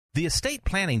The estate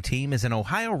planning team is an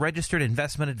Ohio registered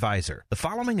investment advisor. The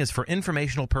following is for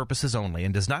informational purposes only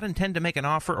and does not intend to make an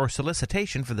offer or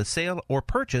solicitation for the sale or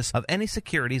purchase of any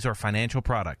securities or financial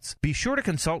products. Be sure to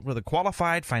consult with a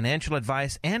qualified financial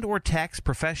advice and or tax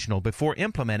professional before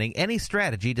implementing any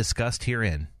strategy discussed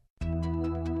herein.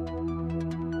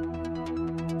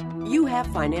 You have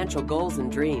financial goals and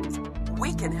dreams.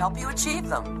 We can help you achieve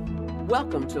them.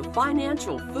 Welcome to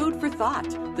Financial Food for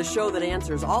Thought, the show that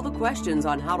answers all the questions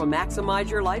on how to maximize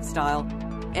your lifestyle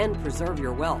and preserve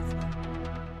your wealth.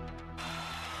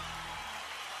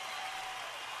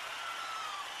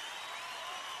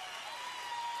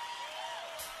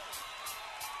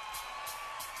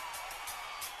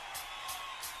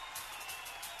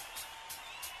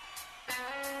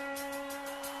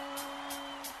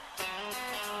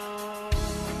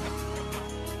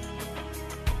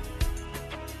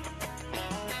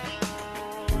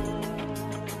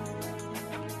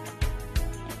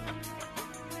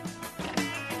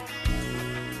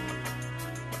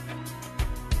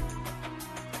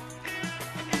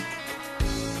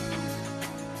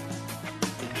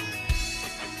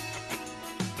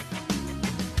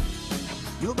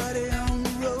 Nobody on the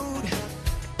road,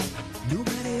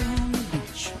 nobody on the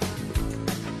beach.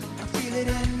 I feel it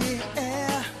in the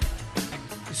air,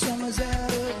 the summer's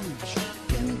out of reach.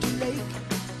 Empty lake,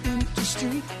 empty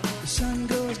street, the sun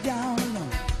goes down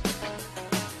alone.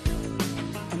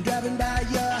 I'm driving by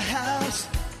your house,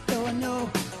 though I know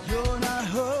you're not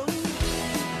home.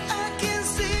 I can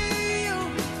see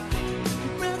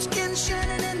you, brown skin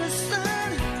shining in the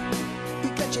sun. You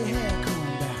got your hair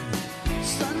combed back,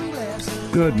 sunglasses.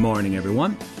 Good morning,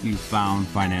 everyone. You found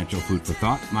Financial Food for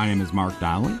Thought. My name is Mark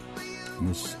Donnelly. And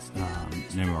this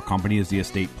name of our company is the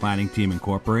Estate Planning Team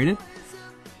Incorporated.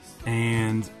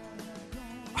 And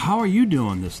how are you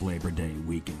doing this Labor Day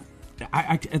weekend?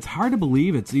 It's hard to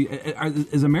believe.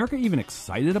 Is America even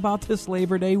excited about this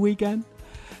Labor Day weekend?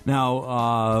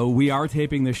 Now, we are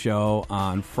taping the show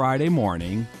on Friday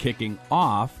morning, kicking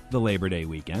off the Labor Day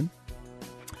weekend.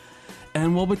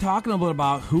 And we'll be talking a little bit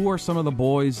about who are some of the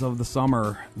boys of the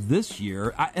summer this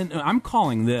year. And I'm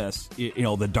calling this,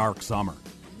 the dark summer.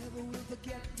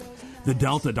 The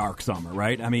Delta dark summer,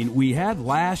 right? I mean, we had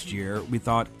last year, we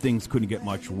thought things couldn't get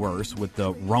much worse with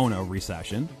the Rona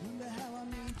recession.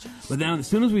 But then as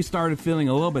soon as we started feeling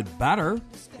a little bit better,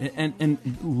 and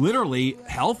literally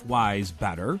health-wise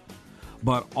better,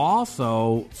 but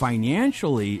also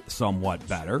financially somewhat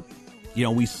better,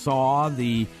 we saw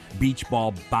the beach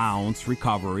ball bounce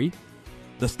recovery,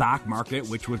 the stock market,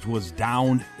 which was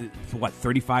down,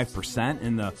 35%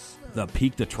 in the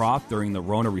peak to trough during the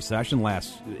Rona recession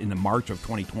in the March of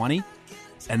 2020.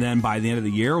 And then by the end of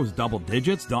the year, it was double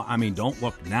digits. Don't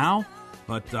look now,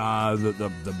 but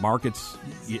the market's,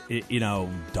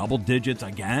 double digits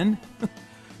again,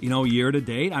 year to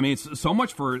date. I mean, it's so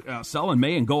much for sell in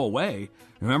May and go away.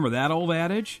 Remember that old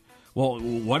adage? Well,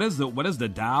 what is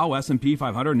the Dow, S&P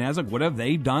 500, NASDAQ? What have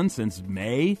they done since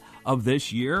May of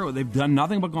this year? They've done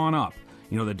nothing but gone up.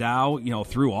 The Dow,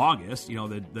 through August,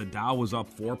 the Dow was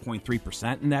up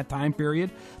 4.3% in that time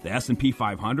period. The S&P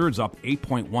 500 is up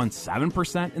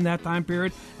 8.17% in that time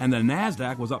period. And the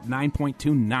NASDAQ was up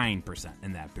 9.29%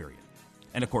 in that period.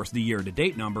 And, of course, the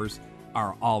year-to-date numbers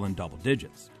are all in double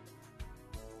digits.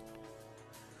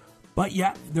 But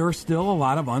yet, there's still a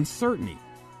lot of uncertainty.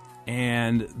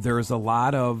 And there's a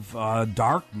lot of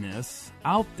darkness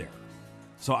out there.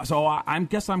 So I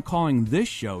guess I'm calling this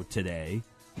show today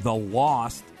the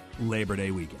Lost Labor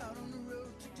Day Weekend.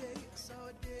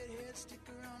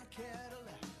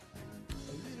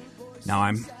 Now,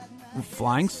 I'm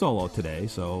flying solo today,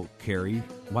 so Carrie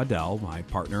Waddell, my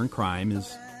partner in crime,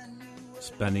 is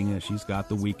she's got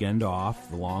the weekend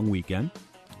off, the long weekend,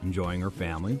 enjoying her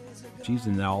family. She's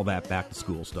in all that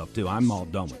back-to-school stuff, too. I'm all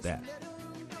done with that.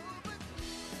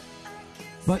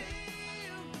 But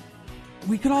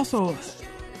we could also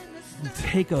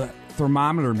take a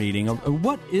thermometer reading of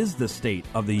what is the state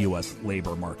of the U.S.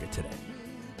 labor market today.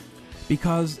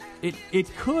 Because it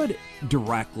could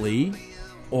directly,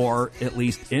 or at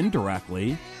least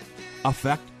indirectly,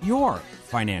 affect your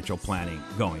financial planning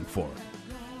going forward.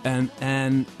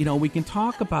 And we can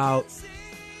talk about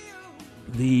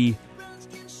the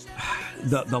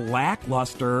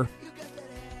lackluster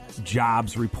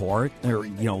jobs report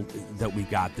that we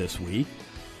got this week.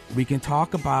 We can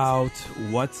talk about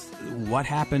what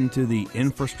happened to the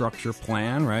infrastructure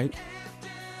plan, right?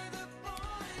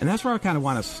 And that's where I kind of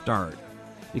want to start,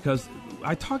 because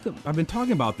I've been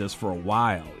talking about this for a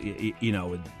while.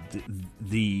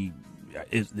 The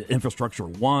infrastructure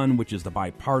one, which is the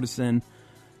bipartisan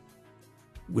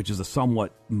which is a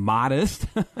somewhat modest,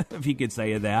 if you could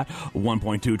say that,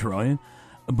 $1.2 trillion.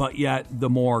 But yet the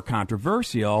more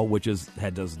controversial, which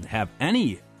doesn't have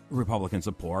any Republican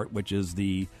support, which is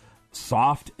the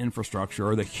soft infrastructure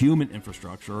or the human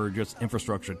infrastructure or just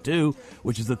infrastructure 2,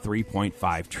 which is the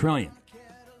 $3.5 trillion.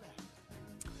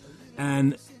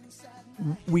 And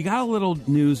we got a little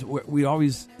news. We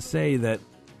always say that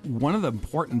one of the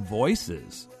important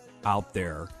voices out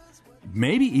there,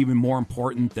 maybe even more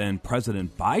important than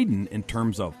President Biden in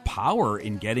terms of power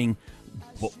in getting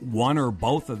one or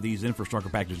both of these infrastructure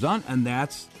packages done, and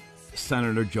that's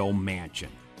Senator Joe Manchin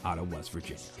out of West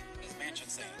Virginia.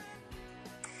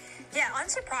 Yeah,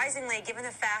 unsurprisingly, given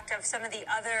the fact of some of the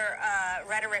other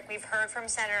rhetoric we've heard from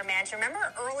Senator Manchin.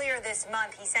 Remember earlier this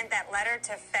month, he sent that letter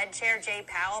to Fed Chair Jay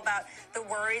Powell about the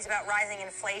worries about rising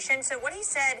inflation. So what he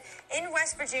said in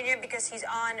West Virginia, because he's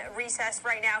on recess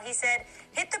right now, he said,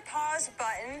 hit the pause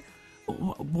button.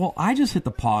 Well, I just hit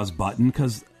the pause button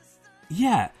because,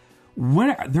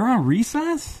 when they're on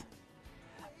recess?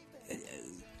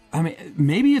 I mean,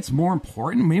 maybe it's more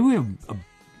important. Maybe we have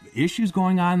issues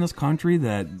going on in this country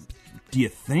that... Do you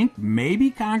think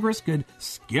maybe Congress could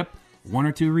skip one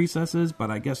or two recesses? But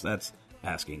I guess that's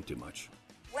asking too much.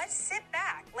 Let's sit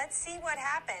back. Let's see what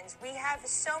happens. We have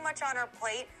so much on our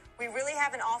plate. We really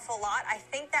have an awful lot. I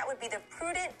think that would be the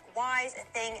prudent, wise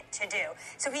thing to do.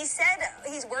 So he said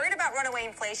he's worried about runaway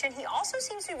inflation. He also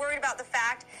seems to be worried about the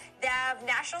fact that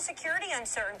national security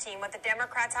uncertainty and what the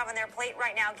Democrats have on their plate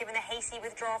right now, given the hasty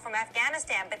withdrawal from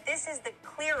Afghanistan. But this is the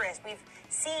clearest we've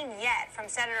seen yet from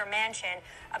Senator Manchin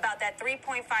about that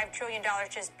 $3.5 trillion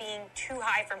just being too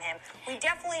high from him. We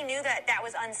definitely knew that that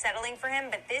was unsettling for him,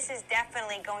 but this is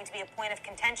definitely going to be a point of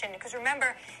contention because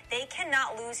remember, they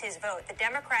cannot lose his vote. The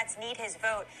Democrats need his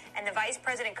vote, and the Vice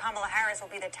President Kamala Harris will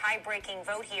be the tie-breaking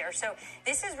vote here. So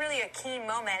this is really a key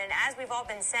moment, and as we've all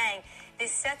been saying,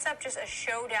 this sets up just a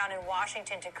showdown in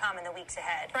Washington to come in the weeks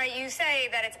ahead. Right, you say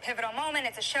that it's a pivotal moment,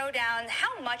 it's a showdown.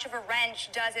 How much of a wrench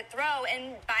does it throw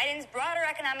in Biden's broader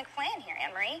economic plan here,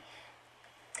 Anne-Marie?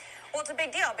 Well, it's a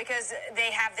big deal because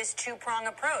they have this two-prong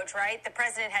approach, right? The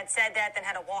president had said that, then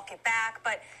had to walk it back,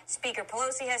 but Speaker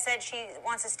Pelosi has said she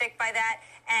wants to stick by that,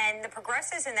 and the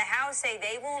progressives in the House say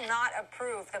they will not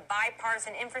approve the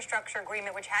bipartisan infrastructure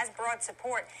agreement, which has broad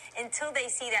support, until they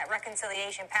see that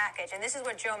reconciliation package. And this is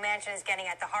what Joe Manchin is getting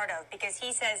at the heart of, because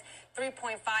he says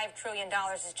 $3.5 trillion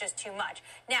is just too much.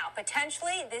 Now,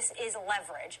 potentially, this is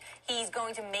leverage. He's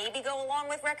going to maybe go along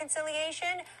with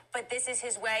reconciliation, but this is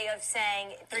his way of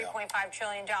saying $3.5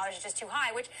 trillion is just too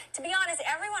high, which, to be honest,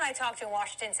 everyone I talk to in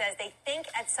Washington says they think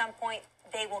at some point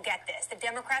they will get this. The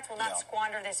Democrats will not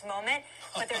squander this moment,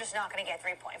 but they're just not going to get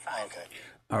 3.5. Okay.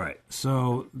 All right.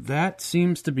 So that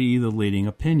seems to be the leading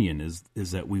opinion is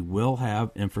that we will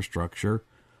have infrastructure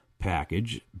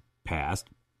package passed.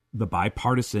 The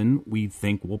bipartisan we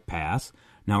think will pass.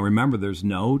 Now, remember, there's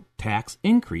no tax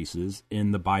increases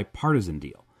in the bipartisan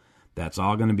deal. That's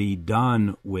all going to be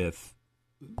done with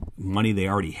money they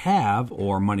already have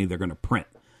or money they're going to print.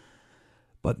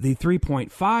 But the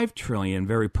 $3.5 trillion,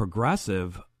 very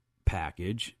progressive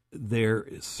package, there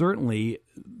certainly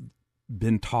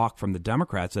been talk from the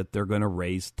Democrats that they're going to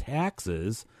raise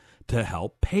taxes to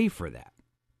help pay for that.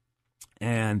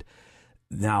 And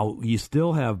now you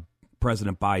still have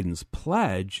President Biden's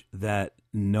pledge that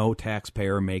no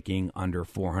taxpayer making under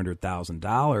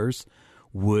 $400,000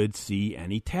 would see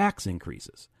any tax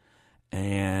increases.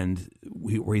 And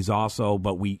he's also,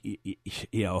 do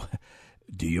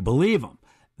you believe him?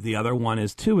 The other one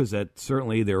is that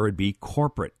certainly there would be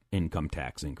corporate income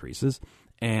tax increases.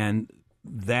 And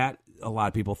that, a lot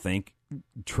of people think,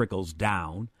 trickles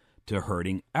down to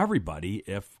hurting everybody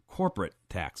if corporate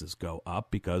taxes go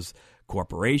up, because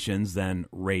corporations then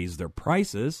raise their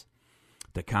prices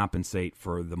to compensate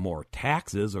for the more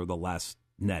taxes or the less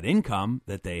net income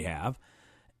that they have.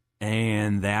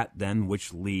 And that then,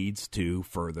 which leads to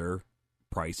further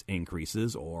price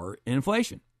increases or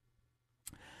inflation.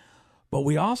 But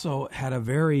we also had a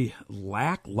very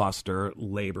lackluster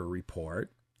labor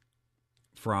report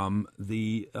from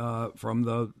the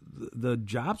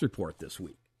jobs report this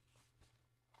week.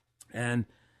 And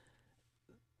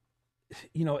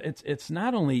it's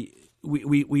not only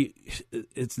it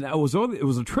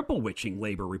was a triple witching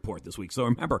labor report this week. So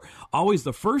remember, always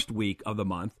the first week of the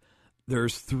month,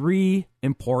 there's three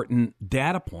important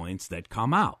data points that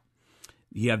come out.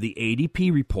 You have the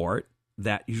ADP report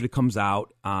that usually comes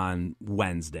out on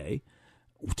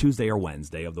Tuesday or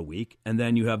Wednesday of the week. And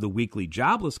then you have the weekly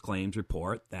jobless claims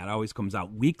report that always comes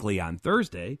out weekly on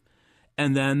Thursday.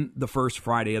 And then the first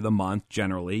Friday of the month,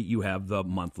 generally, you have the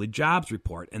monthly jobs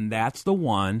report. And that's the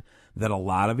one that a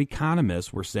lot of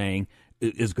economists were saying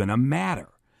is going to matter,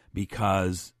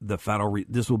 because the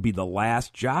this will be the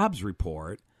last jobs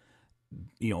report,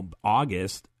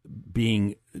 August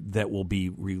being that will be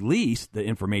released, the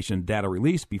information data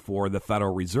released before the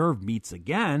Federal Reserve meets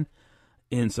again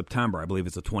in September. I believe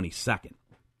it's the 22nd.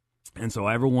 And so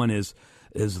everyone is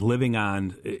living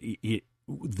on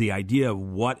the idea of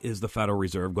what is the Federal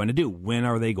Reserve going to do? When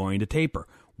are they going to taper?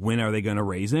 When are they going to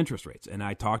raise interest rates? And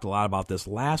I talked a lot about this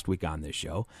last week on this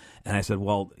show. And I said,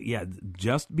 well, yeah,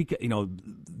 just because,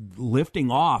 lifting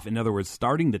off, in other words,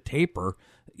 starting to taper,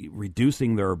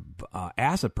 reducing their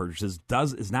asset purchases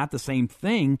is not the same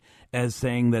thing as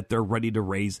saying that they're ready to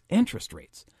raise interest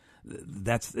rates.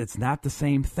 It's not the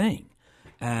same thing.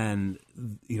 And,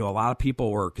 a lot of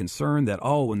people were concerned that,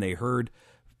 when they heard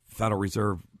Federal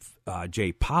Reserve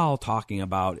Jay Powell talking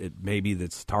about it, maybe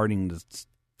that's starting to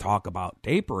talk about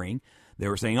tapering, they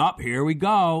were saying, here we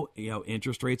go.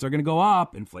 Interest rates are going to go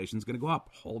up. Inflation's going to go up.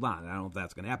 Hold on. I don't know if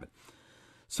that's going to happen.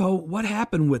 So what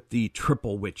happened with the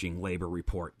triple witching labor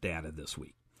report data this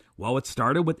week? Well, it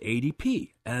started with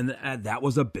ADP, and that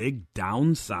was a big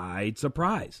downside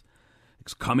surprise.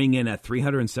 It's coming in at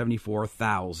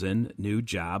 374,000 new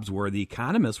jobs, where the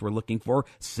economists were looking for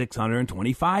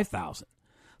 625,000.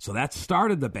 So that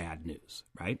started the bad news,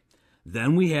 right?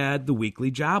 Then we had the weekly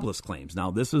jobless claims.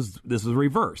 Now, this is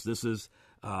reverse. This is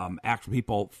actual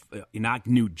people, not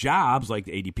new jobs like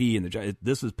the ADP and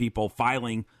this is people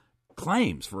filing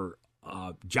claims for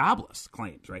jobless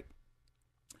claims, right?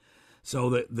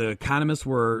 So the economists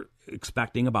were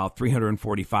expecting about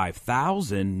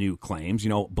 345,000 new claims.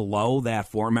 Below that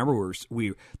remember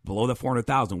we below the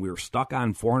 400,000. We were stuck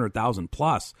on 400,000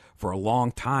 plus for a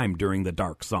long time during the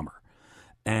dark summer.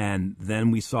 And then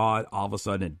we saw it all of a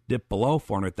sudden dip below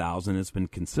 400,000. It's been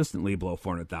consistently below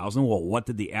 400,000. Well, what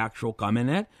did the actual come in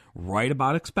at? Right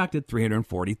about expected,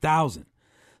 340,000.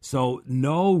 So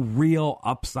no real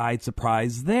upside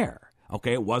surprise there.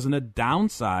 Okay, it wasn't a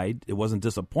downside. It wasn't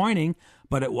disappointing,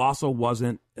 but it also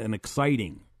wasn't an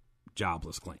exciting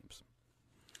jobless claims.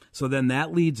 So then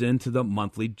that leads into the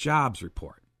monthly jobs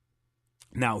report.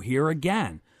 Now here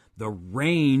again, the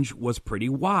range was pretty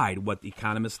wide, what the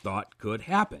economists thought could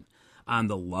happen. On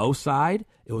the low side,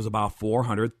 it was about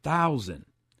 400,000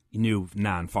 new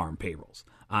non-farm payrolls.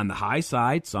 On the high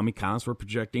side, some economists were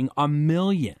projecting 1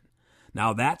 million.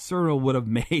 Now, that sort of would have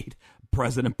made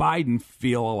President Biden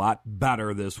feel a lot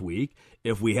better this week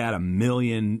if we had 1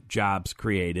 million jobs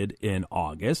created in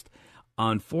August.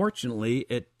 Unfortunately,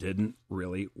 it didn't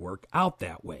really work out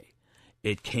that way.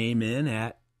 It came in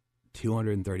at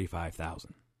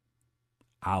 235,000.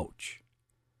 Ouch.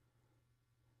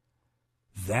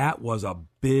 That was a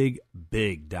big,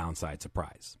 big downside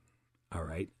surprise. All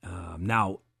right.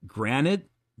 Now, granted,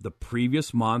 the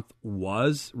previous month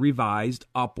was revised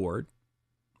upward.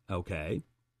 Okay.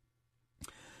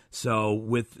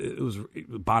 So it was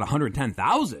about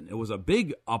 110,000. It was a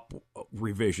big up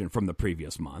revision from the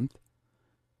previous month.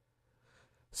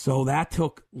 So that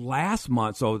took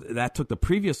the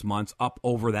previous months up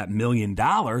over that $1 million.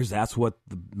 That's what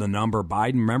the number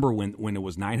Biden, remember when it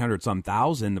was 900-some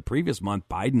thousand the previous month,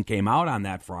 Biden came out on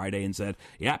that Friday and said,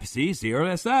 yep, see what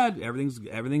I said?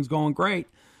 Everything's going great.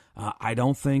 I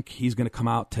don't think he's going to come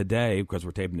out today, because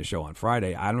we're taping the show on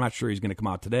Friday. I'm not sure he's going to come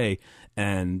out today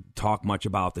and talk much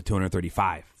about the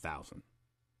 235,000.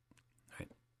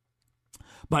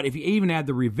 But if you even add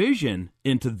the revision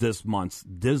into this month's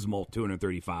dismal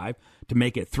 235 to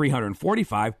make it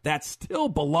 345, that's still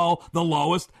below the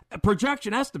lowest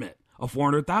projection estimate of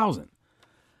 400,000.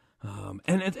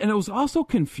 And it was also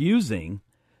confusing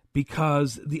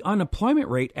because the unemployment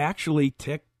rate actually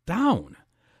ticked down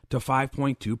to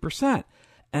 5.2%.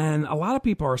 And a lot of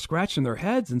people are scratching their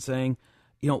heads and saying,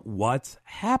 what's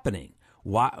happening?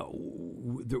 How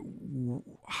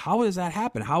does that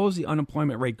happen? How is the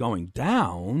unemployment rate going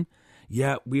down,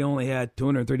 yet we only had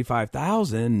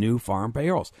 235,000 new farm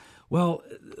payrolls? Well,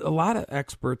 a lot of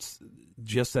experts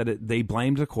just said it. They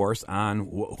blamed, of course, on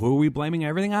who are we blaming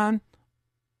everything on?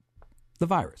 The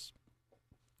virus.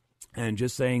 And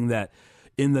just saying that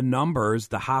in the numbers,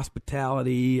 the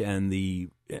hospitality and the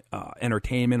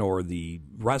entertainment or the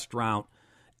restaurant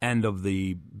end of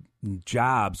the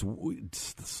jobs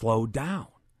slowed down.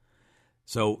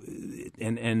 So,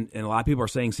 and a lot of people are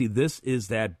saying, see, this is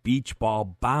that beach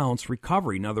ball bounce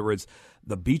recovery. In other words,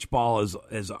 the beach ball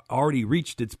has already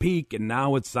reached its peak, and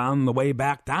now it's on the way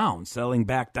back down, settling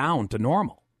back down to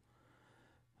normal.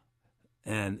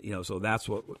 And, so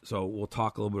so we'll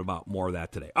talk a little bit about more of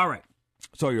that today. All right.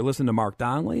 So you're listening to Mark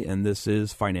Donnelly, and this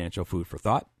is Financial Food for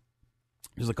Thought.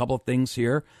 There's a couple of things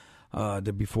here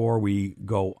before we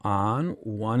go on.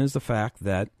 One is the fact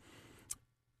that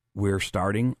we're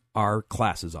starting our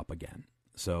classes up again.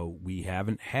 So we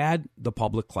haven't had the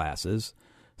public classes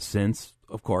since,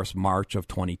 of course, March of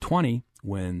 2020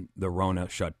 when the Rona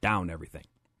shut down everything.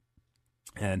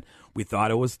 And we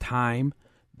thought it was time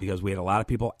because we had a lot of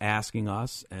people asking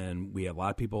us, and we had a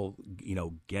lot of people,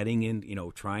 getting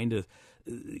in, trying to,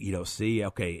 see,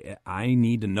 okay, I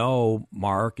need to know,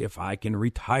 Mark, if I can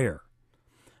retire.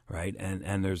 Right.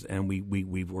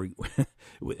 We've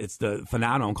it's the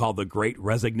phenomenon called the Great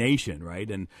Resignation.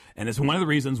 Right. And it's one of the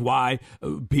reasons why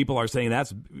people are saying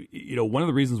that's, one of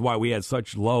the reasons why we had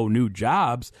such low new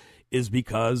jobs is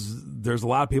because there's a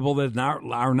lot of people that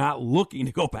are not looking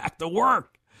to go back to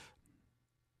work.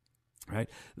 Right.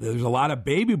 There's a lot of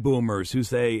baby boomers who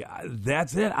say,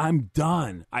 that's it. I'm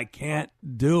done. I can't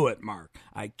do it, Mark.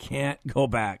 I can't go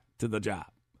back to the job.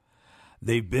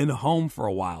 They've been home for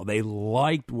a while. They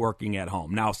liked working at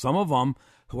home. Now, some of them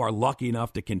who are lucky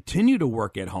enough to continue to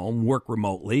work at home, work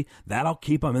remotely, that'll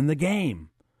keep them in the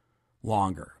game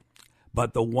longer.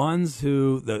 But the ones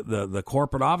who, the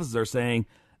corporate offices are saying,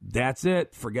 that's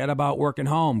it, forget about working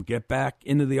home, get back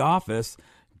into the office,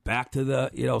 back to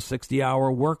the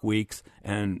 60-hour work weeks,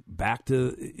 and back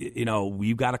to,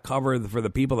 you've got to cover for the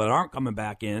people that aren't coming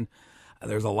back in.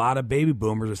 There's a lot of baby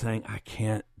boomers who are saying, I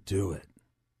can't do it.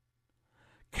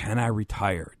 Can I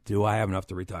retire? Do I have enough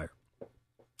to retire?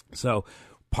 So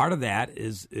part of that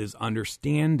is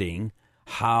understanding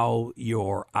how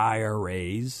your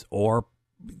IRAs or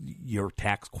your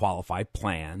tax qualified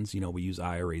plans, we use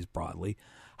IRAs broadly.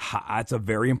 It's a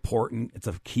very important, it's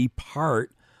a key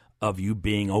part of you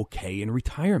being okay in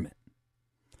retirement.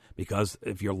 Because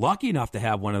if you're lucky enough to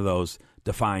have one of those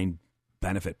defined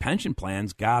benefit pension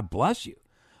plans, God bless you.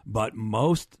 But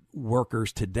most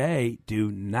workers today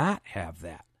do not have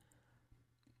that.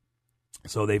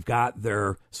 So they've got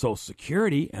their Social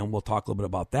Security, and we'll talk a little bit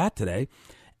about that today,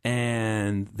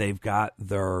 and they've got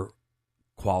their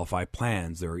qualified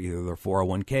plans. They're either their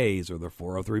 401ks or their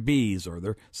 403bs or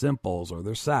their Simples or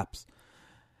their SEPs.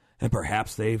 And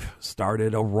perhaps they've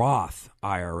started a Roth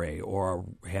IRA or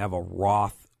have a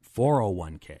Roth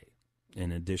 401k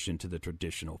in addition to the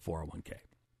traditional 401k.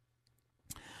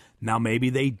 Now, maybe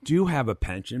they do have a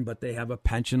pension, but they have a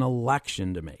pension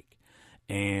election to make.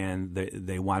 And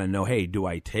they want to know, hey, do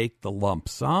I take the lump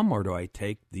sum or do I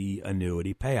take the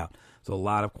annuity payout? So a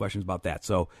lot of questions about that.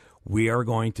 So we are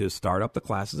going to start up the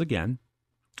classes again,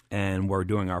 and we're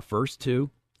doing our first two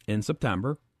in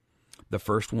September. The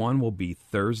first one will be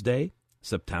Thursday,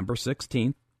 September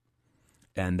 16th,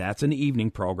 and that's an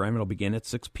evening program. It'll begin at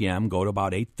 6 p.m., go to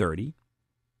about 8:30.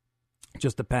 It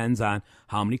just depends on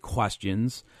how many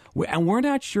questions. And we're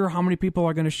not sure how many people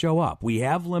are going to show up. We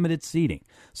have limited seating,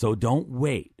 so don't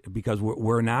wait because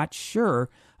we're not sure.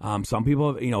 Some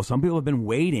people have been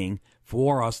waiting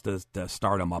for us to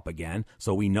start them up again,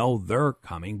 so we know they're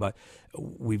coming. But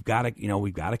we've got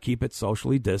to keep it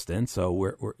socially distant.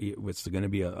 So it's going to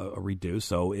be a reduce.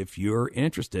 So if you're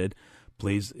interested,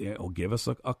 please give us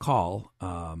a call.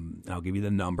 I'll give you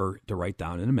the number to write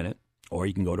down in a minute. Or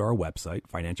you can go to our website,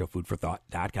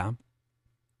 financialfoodforthought.com.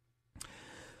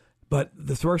 But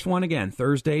the first one, again,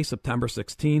 Thursday, September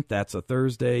 16th. That's a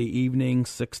Thursday evening,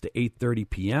 6 to 8:30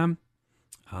 p.m.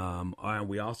 And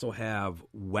we also have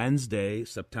Wednesday,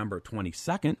 September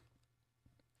 22nd.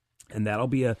 And that'll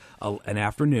be an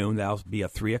afternoon. That'll be a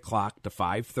 3 o'clock to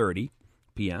 5:30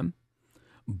 p.m.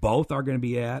 Both are going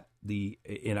to be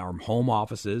in our home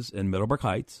offices in Middlebrook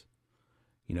Heights.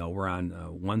 We're on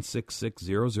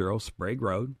 16600 Sprague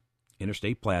Road,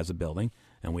 Interstate Plaza building,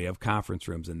 and we have conference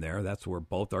rooms in there. That's where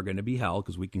both are going to be held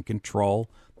because we can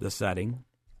control the setting.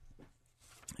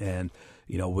 And,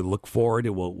 we look forward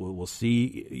to, we'll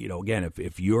see, again,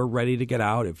 if you're ready to get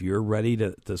out, if you're ready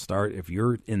to start, if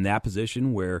you're in that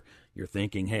position where you're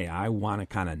thinking, hey, I want to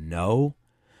kind of know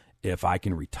if I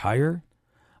can retire.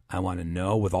 I want to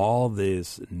know with all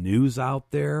this news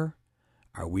out there,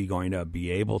 are we going to be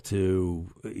able to,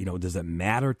 does it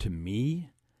matter to me?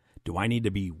 Do I need to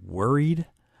be worried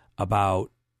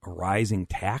about rising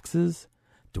taxes?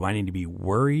 Do I need to be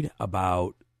worried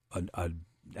about an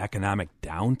economic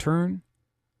downturn?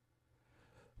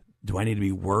 Do I need to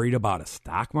be worried about a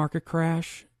stock market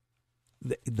crash?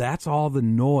 That's all the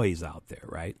noise out there,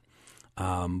 right?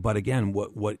 But again,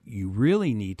 what you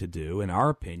really need to do, in our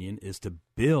opinion, is to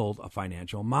build a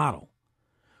financial model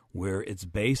where it's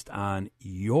based on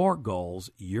your goals,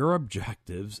 your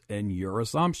objectives, and your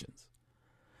assumptions.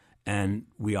 And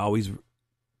we always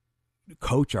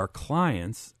coach our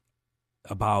clients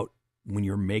about when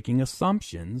you're making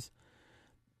assumptions,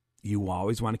 you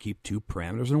always want to keep two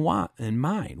parameters in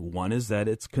mind. One is that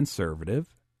it's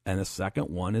conservative, and the second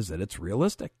one is that it's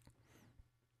realistic.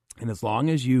 And as long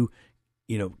as you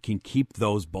can keep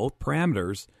those both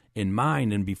parameters in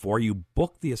mind, and before you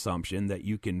book the assumption, that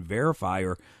you can verify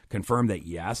or confirm that,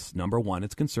 yes, number one,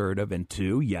 it's conservative, and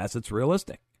two, yes, it's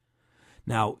realistic.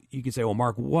 Now, you can say, well,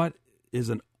 Mark, what is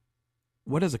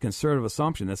a conservative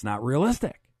assumption that's not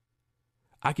realistic?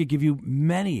 I could give you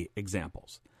many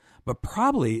examples, but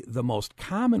probably the most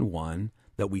common one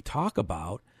that we talk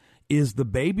about is the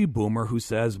baby boomer who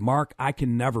says, Mark, I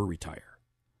can never retire.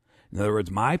 In other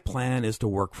words, my plan is to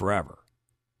work forever.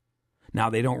 Now,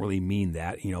 they don't really mean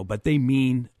that, but they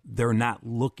mean they're not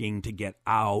looking to get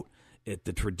out at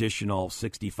the traditional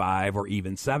 65 or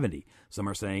even 70. Some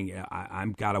are saying,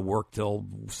 I've got to work till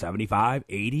 75,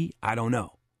 80, I don't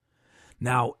know.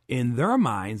 Now, in their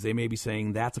minds, they may be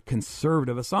saying that's a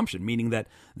conservative assumption, meaning that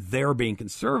they're being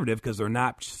conservative because they're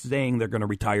not saying they're going to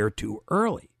retire too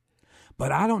early.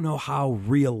 But I don't know how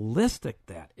realistic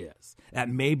that is. That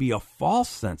may be a false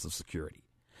sense of security.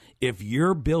 If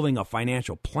you're building a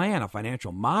financial plan, a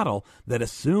financial model that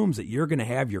assumes that you're going to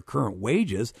have your current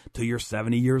wages till you're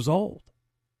 70 years old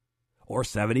or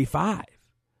 75.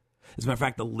 As a matter of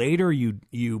fact, the later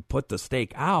you put the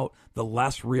stake out, the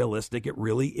less realistic it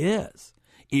really is,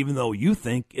 even though you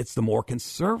think it's the more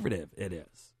conservative it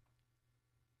is.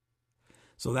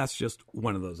 So that's just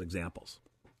one of those examples.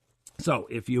 So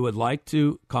if you would like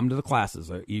to come to the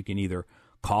classes, you can either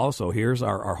call us. So here's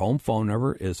our home phone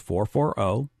number is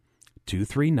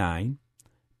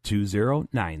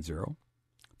 440-239-2090.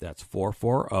 That's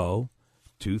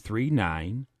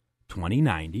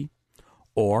 440-239-2090.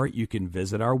 Or you can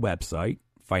visit our website,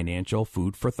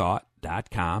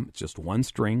 financialfoodforthought.com. It's just one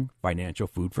string,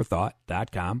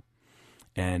 financialfoodforthought.com.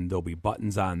 And there'll be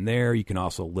buttons on there. You can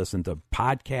also listen to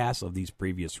podcasts of these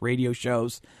previous radio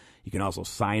shows. You can also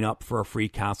sign up for a free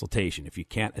consultation. If you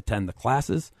can't attend the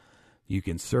classes, you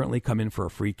can certainly come in for a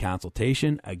free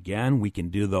consultation. Again, we can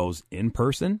do those in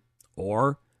person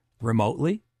or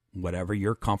remotely, whatever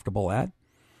you're comfortable at.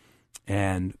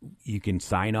 And you can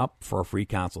sign up for a free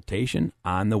consultation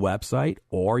on the website,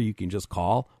 or you can just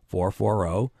call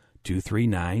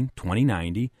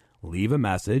 440-239-2090, leave a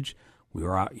message. We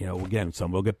are out, again,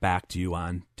 someone will get back to you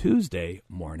on Tuesday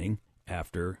morning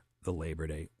after the Labor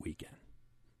Day weekend.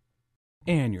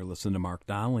 And you're listening to Mark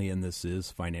Donnelly, and this is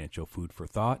Financial Food for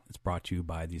Thought. It's brought to you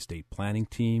by the estate planning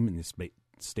team, and the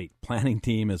estate planning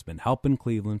team has been helping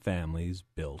Cleveland families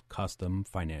build custom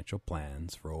financial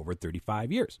plans for over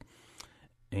 35 years.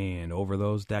 And over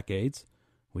those decades,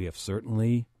 we have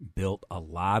certainly built a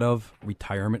lot of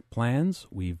retirement plans.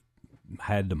 We've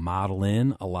had to model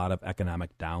in a lot of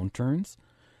economic downturns.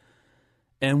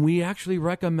 And we actually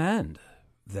recommend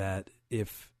that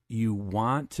if you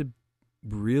want to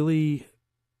really,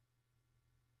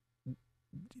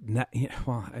 let me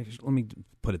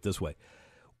put it this way.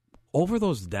 Over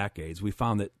those decades, we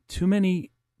found that too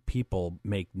many people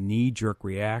make knee-jerk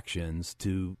reactions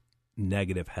to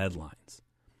negative headlines.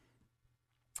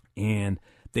 And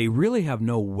they really have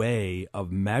no way of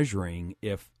measuring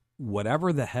if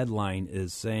whatever the headline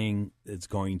is saying is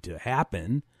going to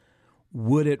happen,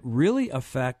 would it really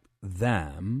affect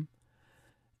them,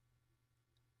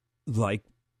 like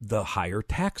the higher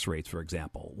tax rates, for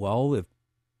example? Well, if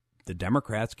the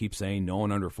Democrats keep saying no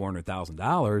one under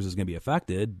 $400,000 is going to be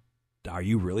affected, are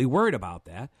you really worried about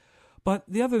that? But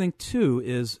the other thing, too,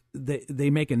 is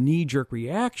they make a knee-jerk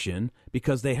reaction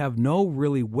because they have no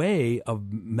really way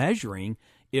of measuring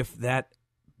if that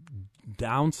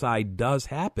downside does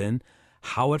happen,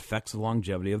 how it affects the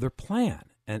longevity of their plan.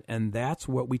 And that's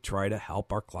what we try to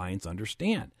help our clients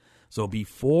understand. So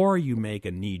before you make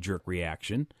a knee-jerk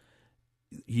reaction,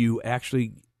 you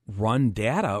actually run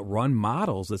data, run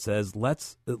models that says,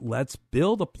 let's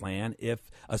build a plan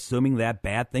if assuming that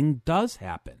bad thing does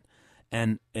happen.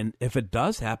 And if it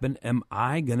does happen, am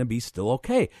I going to be still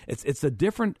okay? It's a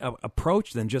different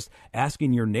approach than just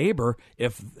asking your neighbor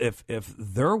if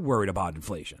they're worried about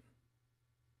inflation.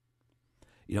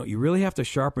 You really have to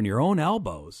sharpen your own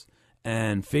elbows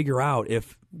and figure out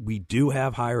if we do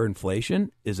have higher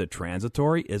inflation. Is it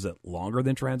transitory? Is it longer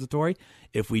than transitory?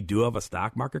 If we do have a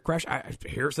stock market crash, I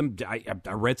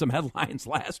read some headlines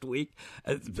last week.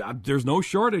 There's no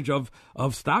shortage of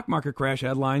stock market crash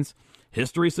headlines.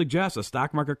 History suggests a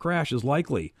stock market crash is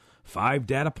likely. 5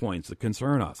 data points that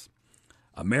concern us.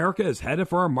 America is headed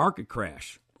for a market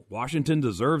crash. Washington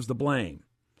deserves the blame.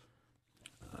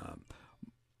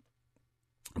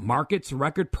 Market's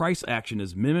record price action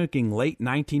is mimicking late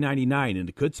 1999 and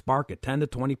it could spark a 10 to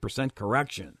 20%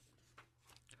 correction.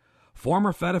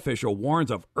 Former Fed official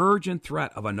warns of urgent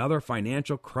threat of another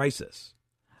financial crisis.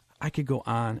 I could go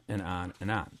on and on and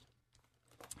on.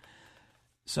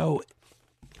 So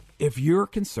If you're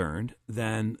concerned,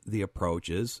 then the approach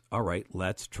is, all right,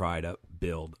 let's try to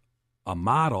build a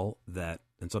model that,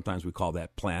 and sometimes we call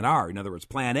that Plan R. In other words,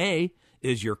 Plan A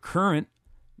is your current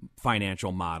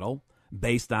financial model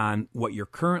based on what you're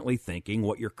currently thinking,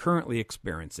 what you're currently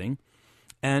experiencing,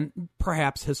 and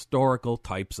perhaps historical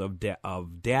types of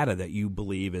data that you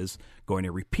believe is going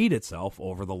to repeat itself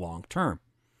over the long term.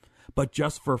 But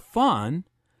just for fun,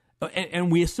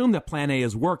 and we assume that Plan A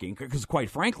is working, because quite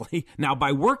frankly, now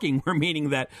by working, we're meaning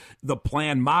that the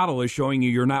plan model is showing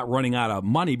you're not running out of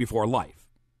money before life,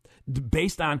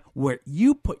 based on where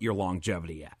you put your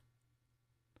longevity at.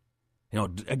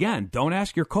 Again, don't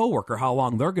ask your coworker how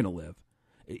long they're going to live.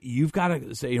 You've got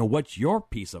to say, what's your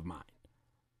peace of mind?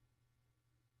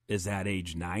 Is that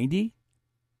age 90,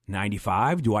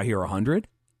 95? Do I hear 100?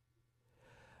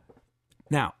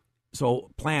 Now,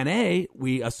 so Plan A,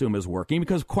 we assume, is working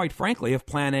because, quite frankly, if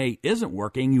Plan A isn't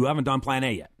working, you haven't done Plan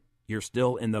A yet. You're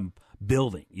still in the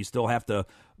building. You still have to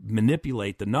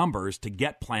manipulate the numbers to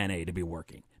get Plan A to be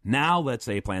working. Now, let's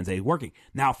say Plan A is working.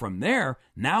 Now, from there,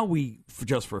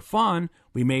 just for fun,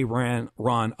 we may run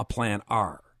a Plan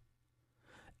R.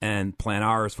 And Plan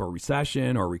R is for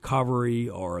recession or recovery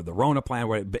or the Rona plan.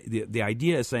 Where the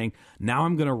idea is saying, now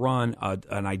I'm going to run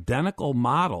an identical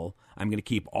model. I'm going to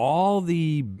keep all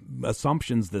the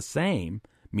assumptions the same,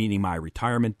 meaning my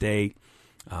retirement date,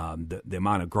 the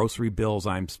amount of grocery bills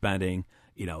I'm spending,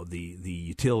 the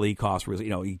utility costs,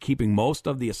 keeping most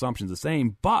of the assumptions the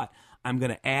same, but I'm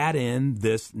going to add in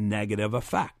this negative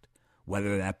effect,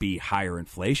 whether that be higher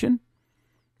inflation,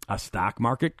 a stock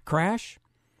market crash,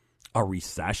 a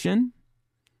recession,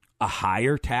 a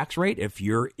higher tax rate if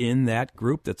you're in that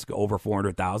group that's over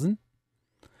 400,000.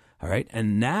 All right.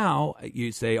 And now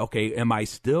you say, okay, am I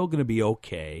still going to be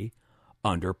okay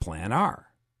under Plan R?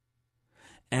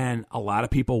 And a lot of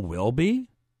people will be.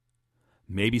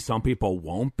 Maybe some people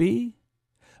won't be.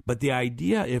 But the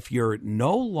idea, if you're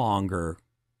no longer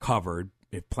covered,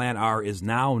 if Plan R is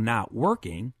now not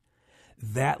working,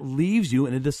 that leaves you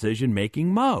in a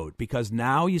decision-making mode, because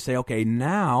now you say, okay,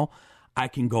 now I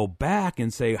can go back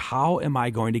and say, how am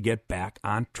I going to get back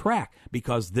on track?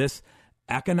 Because this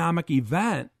economic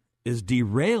event is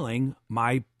derailing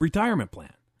my retirement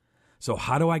plan. So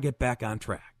how do I get back on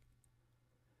track?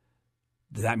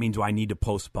 Does that mean, do I need to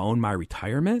postpone my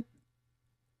retirement?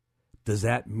 Does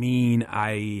that mean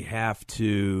I have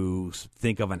to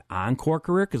think of an encore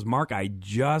career? Because, Mark, I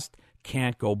just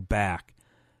can't go back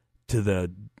to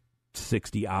the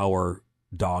 60-hour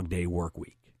dog day work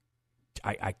week.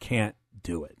 I can't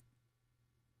do it,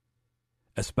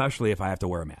 especially if I have to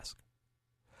wear a mask.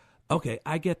 Okay,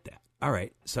 I get that. All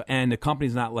right. So, and the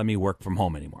company's not letting me work from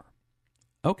home anymore.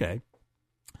 Okay.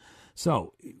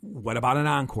 So what about an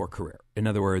encore career? In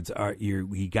other words,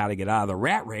 you got to get out of the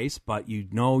rat race, but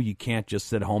you can't just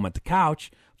sit home at the couch.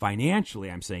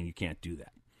 Financially, I'm saying you can't do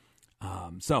that.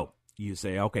 So you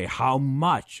say, okay, how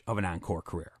much of an encore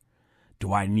career?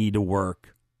 Do I need to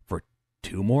work for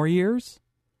 2 more years?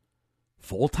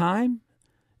 Full-time?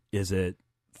 Is it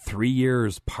 3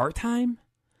 years part-time?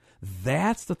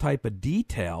 That's the type of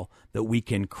detail that we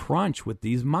can crunch with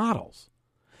these models.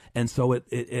 And so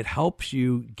it helps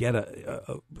you get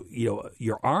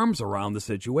your arms around the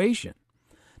situation.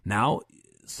 Now,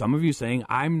 some of you saying,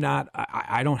 I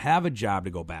don't have a job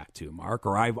to go back to, Mark,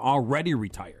 or I've already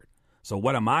retired. So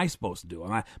what am I supposed to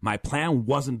do? My plan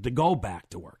wasn't to go back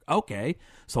to work. Okay,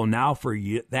 so now for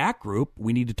that group,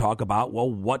 we need to talk about,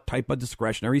 well, what type of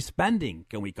discretionary spending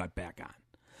can we cut back on?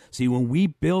 See, when we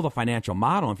build a financial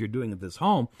model, if you're doing it this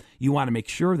home, you want to make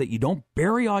sure that you don't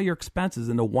bury all your expenses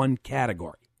into one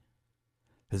category,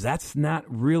 because that's not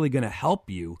really going to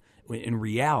help you in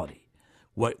reality.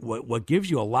 What gives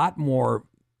you a lot more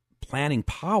planning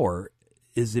power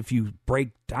is if you break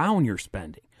down your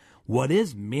spending. What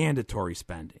is mandatory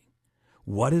spending?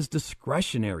 What is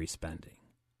discretionary spending?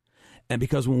 And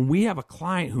because when we have a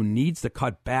client who needs to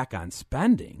cut back on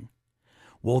spending,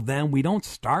 well, then we don't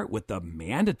start with the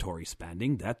mandatory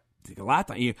spending. That a lot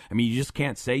of time, you just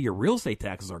can't say your real estate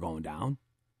taxes are going down.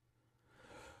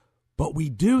 But we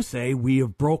do say we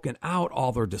have broken out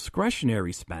all their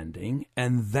discretionary spending,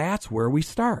 and that's where we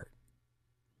start.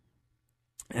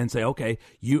 And say, okay,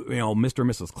 Mr. and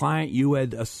Mrs. Client, you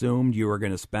had assumed you were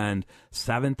going to spend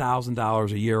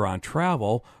 $7,000 a year on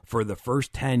travel for the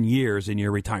first 10 years in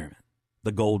your retirement,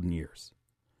 the golden years.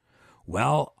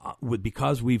 Well,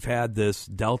 because we've had this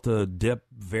Delta dip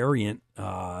variant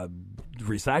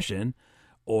recession,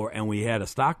 and we had a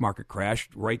stock market crash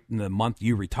right in the month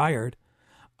you retired,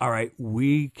 all right,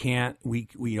 we can't,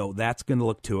 that's going to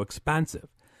look too expensive.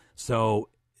 So,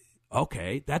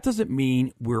 okay, that doesn't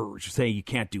mean we're saying you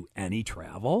can't do any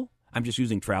travel. I'm just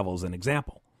using travel as an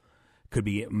example. Could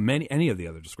be any of the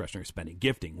other discretionary spending,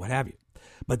 gifting, what have you.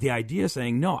 But the idea is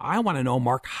saying, no, I want to know,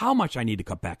 Mark, how much I need to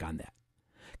cut back on that.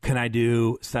 Can I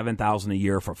do $7,000 a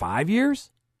year for 5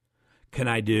 years? Can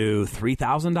I do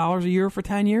 $3,000 a year for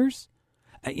 10 years?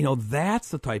 That's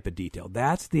the type of detail.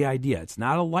 That's the idea. It's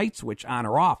not a light switch on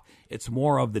or off. It's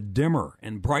more of the dimmer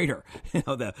and brighter.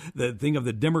 The thing of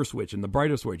the dimmer switch and the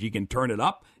brighter switch. You can turn it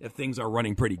up if things are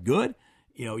running pretty good.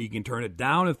 You can turn it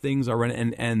down if things are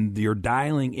running, and you're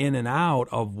dialing in and out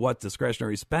of what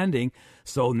discretionary spending.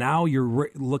 So now you're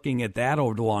looking at that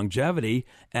over the longevity,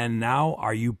 and now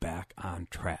are you back on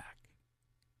track?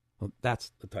 Well,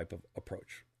 that's the type of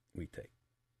approach we take.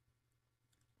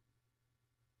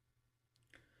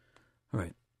 All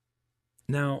right.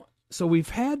 Now, so we've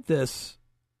had this.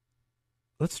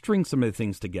 Let's string some of the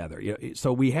things together.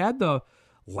 So we had the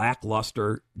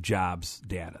lackluster jobs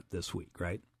data this week,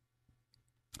 right?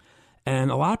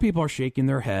 And a lot of people are shaking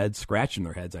their heads, scratching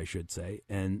their heads, I should say,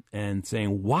 and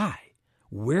saying, why?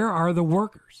 Where are the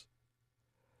workers?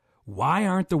 Why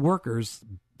aren't the workers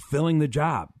filling the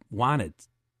job, wanted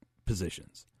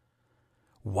positions?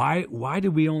 Why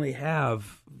do we only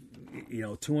have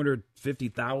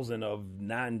 250,000 of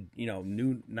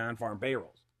new non-farm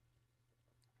payrolls?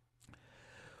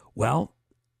 Well,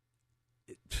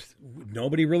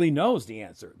 nobody really knows the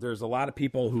answer. There's a lot of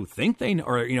people who think they know,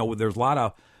 or there's a lot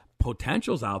of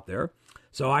potentials out there.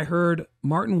 So I heard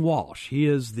Martin Walsh. He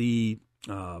is the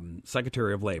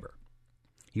Secretary of Labor.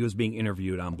 He was being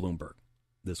interviewed on Bloomberg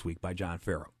this week by John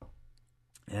Farrow,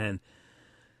 and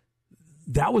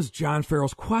that was John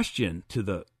Farrow's question to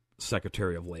the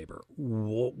Secretary of Labor.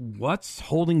 What's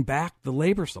holding back the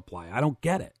labor supply? I don't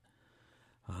get it.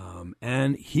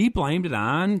 And he blamed it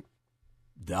on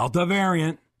Delta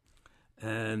variant,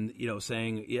 and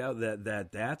saying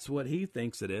that's what he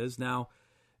thinks it is. Now,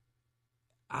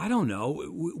 I don't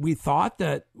know. We thought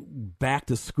that back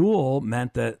to school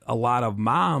meant that a lot of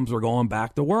moms were going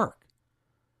back to work.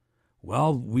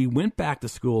 Well, we went back to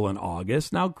school in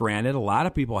August. Now, granted, a lot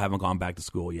of people haven't gone back to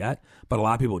school yet, but a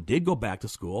lot of people did go back to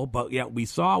school. But yet we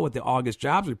saw with the August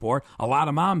jobs report, a lot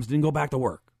of moms didn't go back to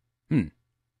work.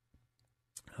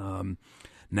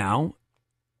 Now,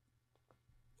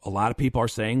 a lot of people are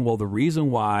saying, well, the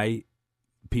reason why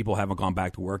people haven't gone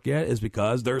back to work yet is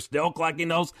because they're still collecting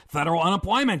those federal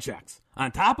unemployment checks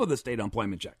on top of the state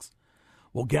unemployment checks.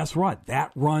 Well, guess what?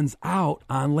 That runs out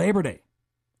on Labor Day,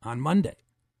 on Monday.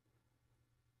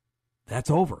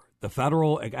 That's over. The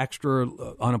federal extra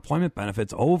unemployment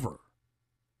benefit's over.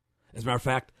 As a matter of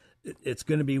fact, it's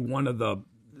going to be one of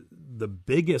the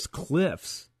biggest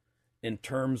cliffs in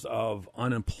terms of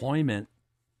unemployment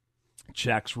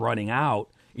checks running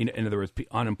out. In other words,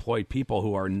 unemployed people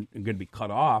who are going to be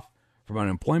cut off from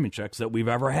unemployment checks that we've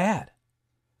ever had.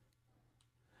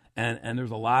 And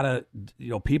there's a lot of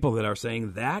people that are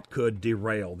saying that could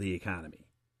derail the economy.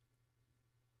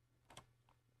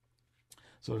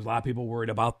 So there's a lot of people worried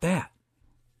about that.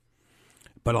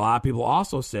 But a lot of people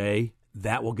also say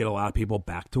that will get a lot of people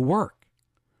back to work.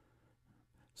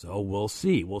 So we'll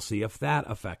see. We'll see if that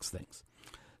affects things.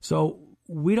 So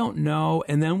we don't know.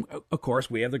 And then, of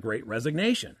course, we have the Great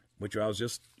Resignation, which I was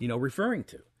just, referring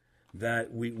to.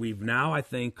 That we've now, I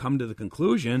think, come to the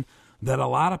conclusion that a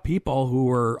lot of people who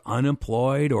were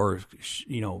unemployed or,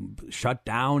 shut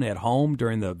down at home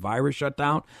during the virus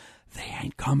shutdown, they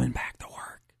ain't coming back to work.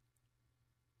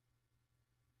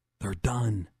 They're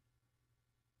done.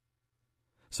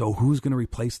 So who's going to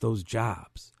replace those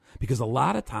jobs? Because a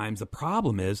lot of times the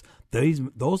problem is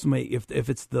those may, if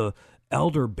it's the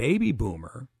elder baby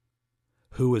boomer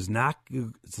who is not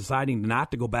deciding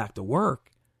not to go back to work,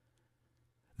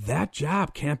 that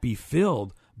job can't be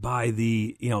filled by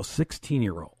the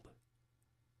 16-year-old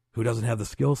who doesn't have the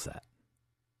skill set.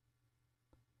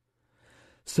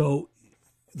 So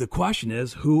the question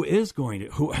is, who is going to?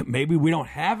 Who maybe we don't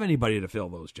have anybody to fill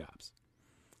those jobs.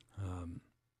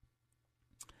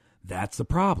 That's the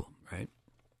problem, right?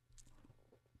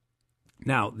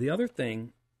 Now, the other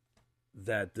thing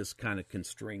that this kind of can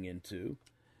string into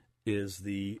is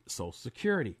the Social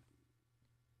Security,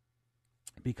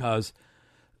 because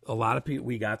a lot of people,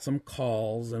 we got some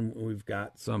calls and we've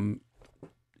got some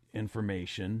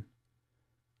information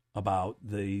about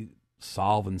the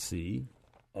solvency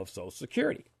of Social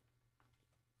Security.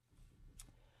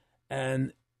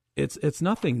 And it's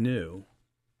nothing new.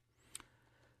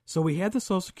 So we had the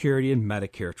Social Security and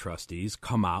Medicare trustees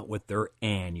come out with their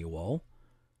annual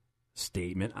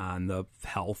statement on the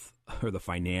health or the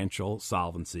financial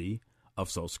solvency of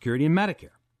Social Security and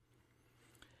Medicare.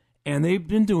 And they've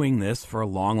been doing this for a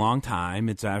long, long time.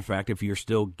 It's a matter of fact, if you're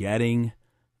still getting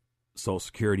Social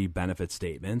Security benefit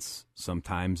statements.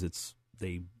 Sometimes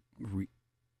they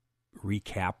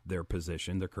recap their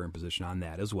current position on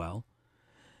that as well.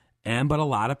 But a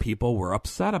lot of people were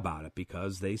upset about it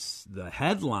because the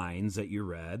headlines that you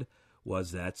read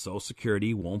was that Social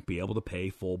Security won't be able to pay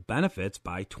full benefits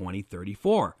by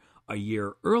 2034, a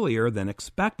year earlier than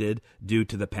expected due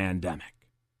to the pandemic.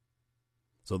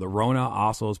 So the Rona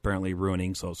also is apparently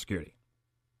ruining Social Security.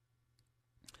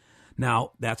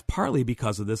 Now, that's partly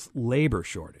because of this labor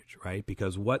shortage, right?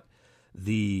 Because what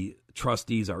the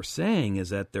trustees are saying is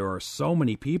that there are so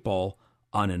many people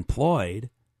unemployed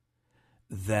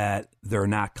that they're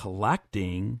not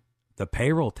collecting the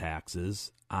payroll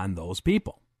taxes on those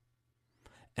people.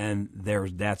 And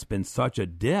that's been such a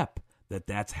dip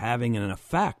that's having an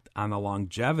effect on the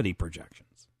longevity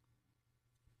projections.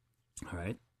 All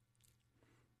right.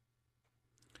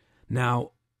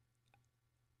 Now,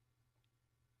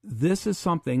 this is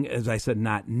something, as I said,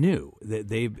 not new.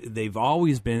 It's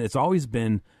always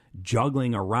been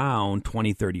juggling around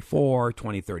 2034,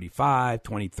 2035,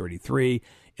 2033.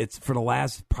 It's for the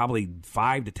last probably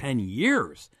 5 to 10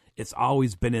 years. It's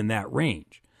always been in that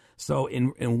range. So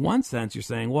in one sense, you're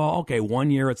saying, well, okay, 1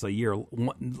 year it's a year.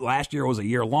 Last year was a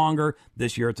year longer.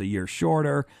 This year it's a year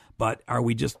shorter. But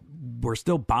we're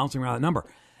still bouncing around that number.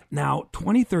 Now,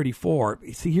 2034.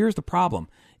 See, here's the problem.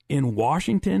 In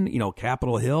Washington,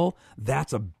 Capitol Hill,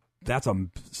 that's a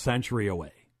century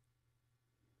away.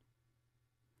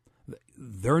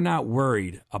 They're not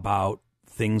worried about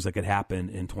things that could happen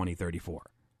in 2034.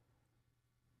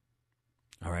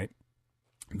 All right?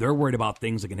 They're worried about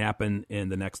things that can happen in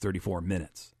the next 34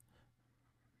 minutes.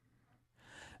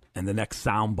 And the next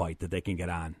soundbite that they can get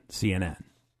on CNN.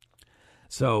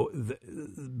 So,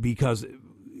 because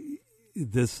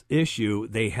this issue,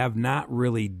 they have not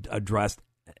really addressed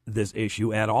this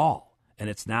issue at all. And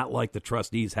it's not like the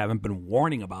trustees haven't been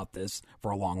warning about this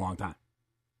for a long, long time.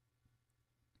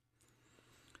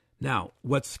 Now,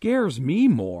 what scares me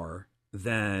more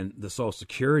than the Social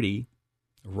Security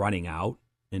running out,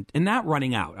 and not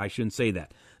running out, I shouldn't say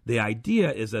that. The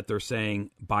idea is that they're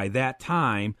saying by that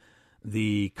time,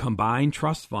 the combined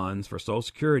trust funds for Social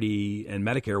Security and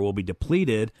Medicare will be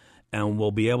depleted and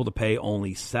will be able to pay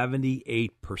only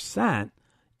 78%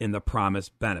 in the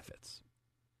promised benefits.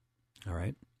 All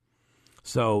right.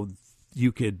 So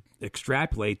you could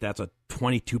extrapolate that's a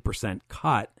 22%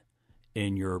 cut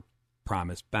in your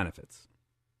promised benefits.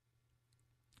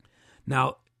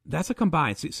 Now, that's a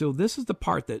combined. So this is the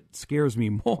part that scares me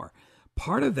more.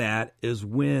 Part of that is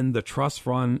when the trust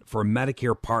fund for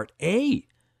Medicare Part A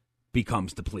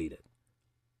becomes depleted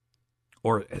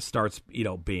or starts,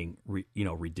 being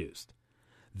reduced.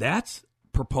 That's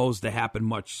proposed to happen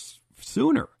much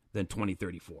sooner than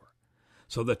 2034.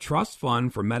 So the trust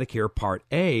fund for Medicare Part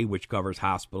A, which covers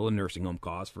hospital and nursing home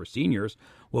costs for seniors,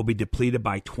 will be depleted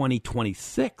by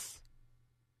 2026.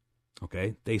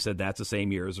 Okay, they said that's the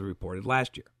same year as reported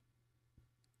last year.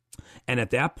 And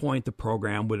at that point, the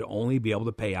program would only be able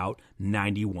to pay out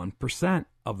 91%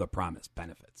 of the promised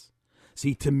benefits.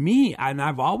 See, to me, and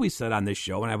I've always said on this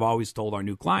show, and I've always told our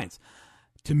new clients,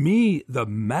 to me, the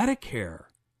Medicare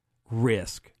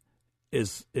risk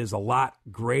is a lot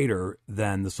greater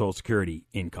than the Social Security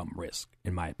income risk,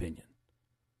 in my opinion.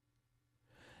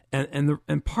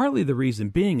 And partly the reason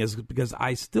being is because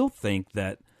I still think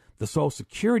that the Social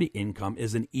Security income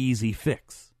is an easy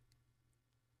fix.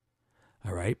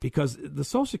 All right? Because the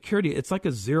Social Security, it's like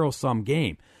a zero-sum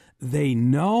game. They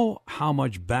know how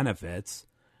much benefits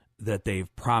that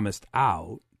they've promised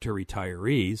out to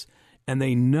retirees, and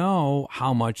they know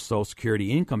how much Social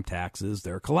Security income taxes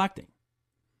they're collecting.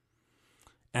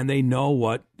 And they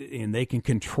know and they can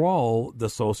control the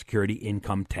Social Security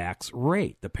income tax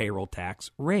rate, the payroll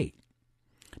tax rate.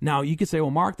 Now, you could say,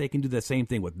 well, Mark, they can do the same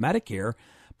thing with Medicare.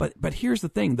 But here's the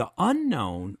thing. The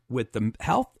unknown with the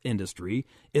health industry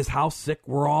is how sick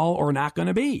we're all or not going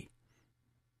to be.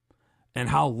 And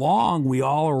how long we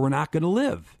all or we're not going to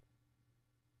live.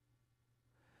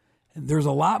 And there's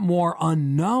a lot more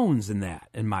unknowns in that,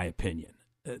 in my opinion.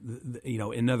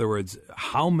 In other words,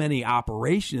 how many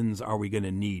operations are we going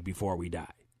to need before we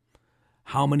die?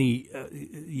 How many,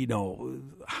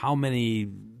 how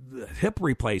many hip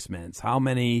replacements? How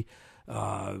many,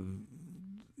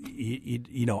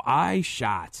 eye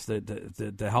shots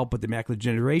to help with the macular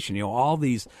degeneration? All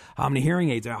these, how many hearing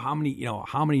aids? How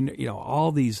many,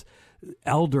 all these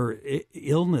elder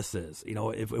illnesses.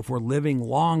 If we're living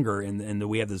longer and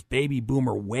we have this baby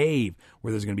boomer wave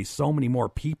where there's going to be so many more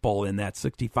people in that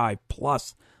 65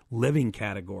 plus living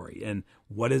category, and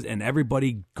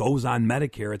everybody goes on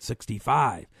Medicare at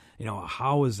 65.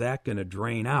 How is that going to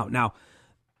drain out? Now,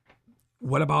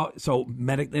 what about,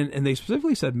 and they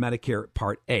specifically said Medicare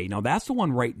Part A. Now, that's the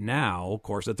one right now, of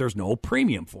course, that there's no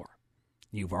premium for.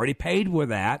 You've already paid with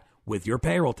that with your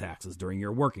payroll taxes during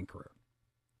your working career.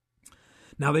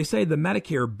 Now, they say the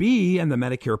Medicare B and the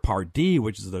Medicare Part D,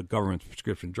 which is the government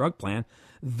prescription drug plan,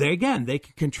 they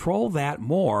can control that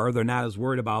more. They're not as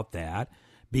worried about that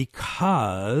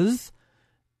because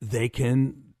they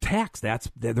can tax.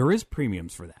 There is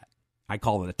premiums for that. I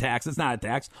call it a tax. It's not a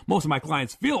tax. Most of my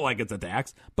clients feel like it's a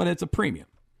tax, but it's a premium.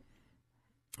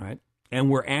 All right? And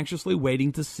we're anxiously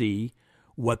waiting to see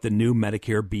what the new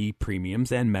Medicare B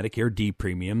premiums and Medicare D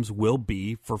premiums will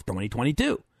be for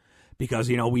 2022. Because,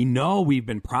 we know we've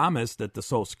been promised that the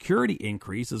Social Security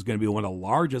increase is going to be one of the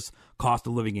largest cost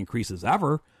of living increases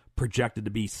ever, projected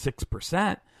to be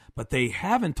 6%. But they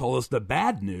haven't told us the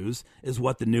bad news is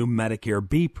what the new Medicare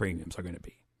B premiums are going to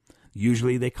be.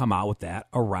 Usually they come out with that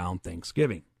around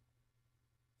Thanksgiving.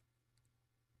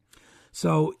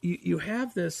 So you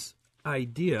have this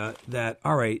idea that,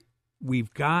 all right,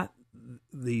 we've got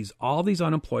all these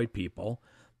unemployed people.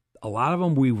 A lot of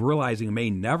them we're realizing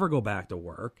may never go back to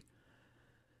work.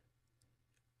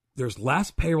 There's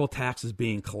less payroll taxes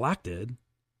being collected.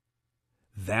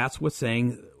 That's what's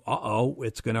saying,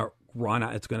 it's going to run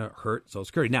out. It's going to hurt Social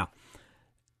Security. Now,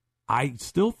 I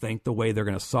still think the way they're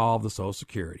going to solve the Social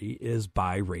Security is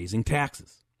by raising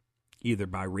taxes, either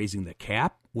by raising the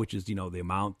cap, which is, the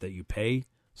amount that you pay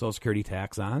Social Security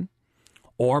tax on,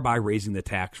 or by raising the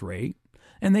tax rate.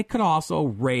 And they could also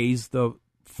raise the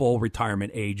full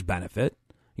retirement age benefit,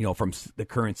 from the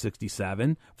current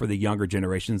 67 for the younger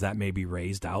generations. That may be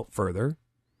raised out further.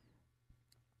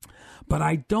 But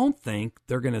I don't think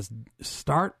they're going to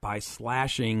start by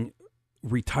slashing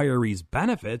retirees'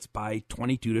 benefits by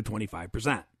 22 to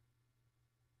 25%.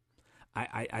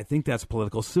 I think that's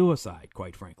political suicide,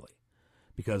 quite frankly,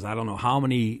 because I don't know how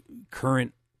many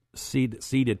current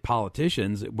seated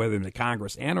politicians, whether in the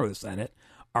Congress and or the Senate,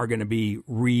 are going to be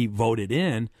re-voted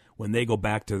in when they go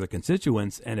back to their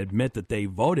constituents and admit that they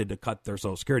voted to cut their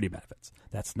Social Security benefits.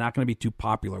 That's not going to be too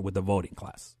popular with the voting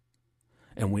class.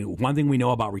 And one thing we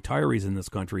know about retirees in this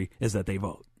country is that they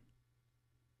vote.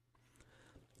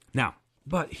 Now,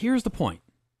 but here's the point.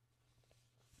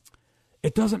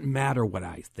 It doesn't matter what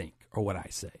I think or what I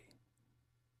say.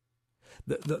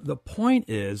 The point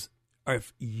is,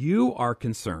 if you are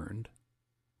concerned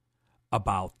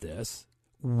about this,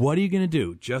 what are you going to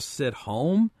do? Just sit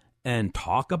home and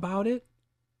talk about it?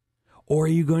 Or are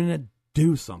you going to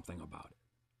do something about it?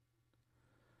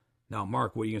 Now,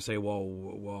 Mark, what are you going to say? Well,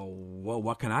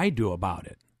 what can I do about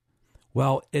it?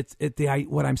 Well,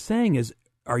 what I'm saying is,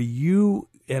 are you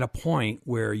at a point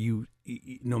where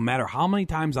no matter how many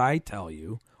times I tell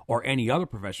you, or any other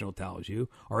professional tells you,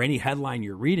 or any headline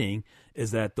you're reading,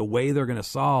 is that the way they're going to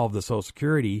solve the Social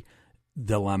Security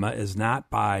dilemma is not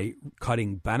by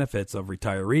cutting benefits of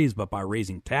retirees, but by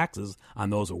raising taxes on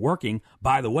those who are working.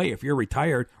 By the way, if you're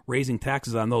retired, raising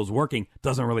taxes on those working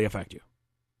doesn't really affect you.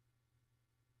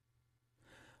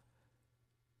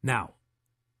 Now,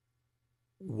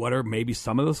 what are maybe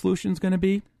some of the solutions going to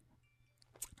be?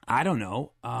 I don't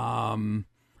know.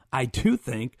 I do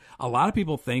think a lot of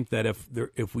people think that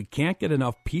if we can't get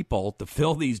enough people to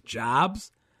fill these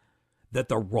jobs, that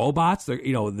the robots,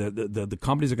 the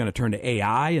companies are going to turn to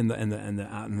AI and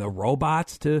the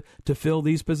robots to fill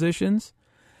these positions.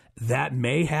 That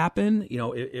may happen,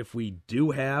 if we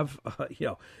do have,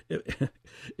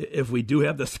 if we do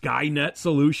have the Skynet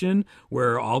solution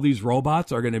where all these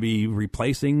robots are going to be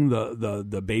replacing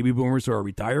the baby boomers who are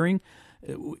retiring,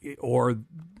 or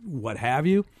what have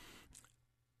you.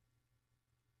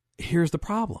 Here's the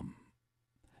problem.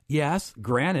 Yes,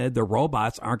 granted, the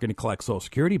robots aren't going to collect Social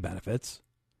Security benefits,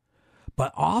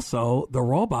 but also the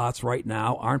robots right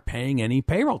now aren't paying any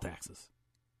payroll taxes.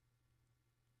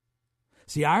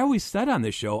 See, I always said on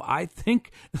this show, I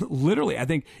think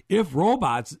if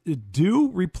robots do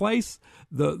replace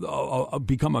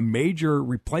become a major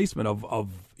replacement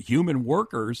of human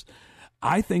workers,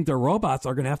 I think the robots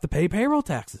are going to have to pay payroll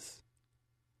taxes.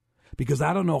 Because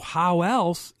I don't know how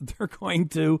else they're going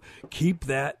to keep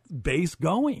that base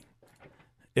going.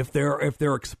 If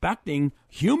they're expecting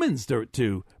humans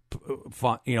to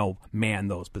man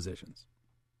those positions.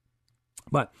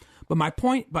 But my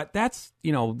point, that's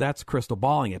crystal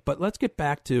balling it. But let's get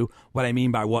back to what I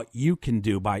mean by what you can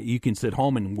do. You can sit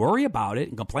home and worry about it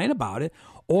and complain about it,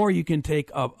 or you can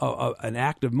take an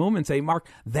active move and say, Mark,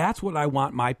 that's what I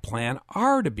want my plan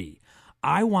R to be.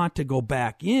 I want to go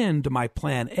back into my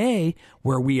plan A,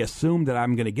 where we assume that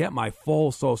I'm going to get my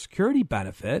full Social Security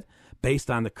benefit,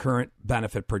 based on the current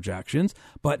benefit projections.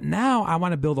 But now I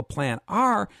want to build a plan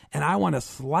R, and I want to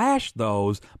slash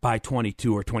those by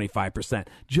 22 or 25%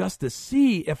 just to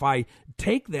see if I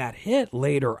take that hit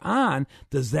later on,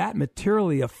 does that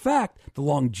materially affect the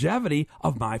longevity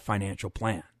of my financial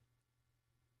plan?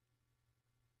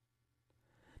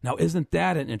 Now, isn't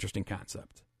that an interesting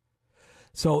concept?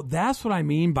 So that's what I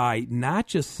mean by not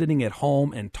just sitting at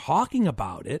home and talking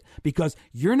about it, because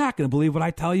you're not going to believe what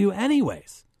I tell you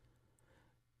anyways.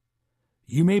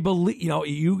 You may believe,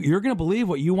 you're going to believe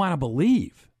what you want to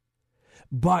believe.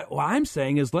 But what I'm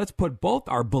saying is, let's put both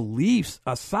our beliefs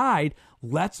aside.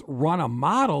 Let's run a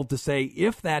model to say,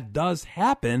 if that does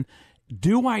happen,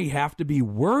 do I have to be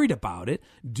worried about it?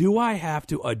 Do I have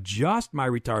to adjust my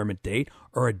retirement date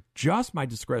or adjust my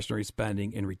discretionary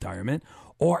spending in retirement?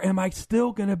 Or am I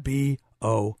still going to be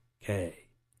okay?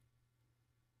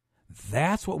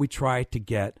 That's what we try to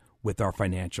get with our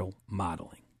financial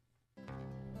modeling.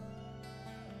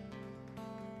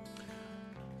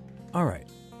 All right.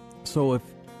 So if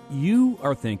you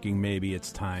are thinking maybe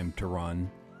it's time to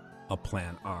run a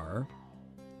Plan R,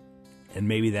 and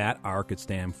maybe that R could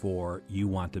stand for you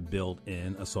want to build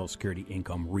in a Social Security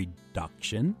income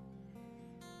reduction,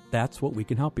 that's what we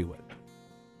can help you with.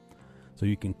 So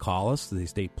you can call us, the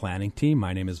estate planning team.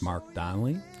 My name is Mark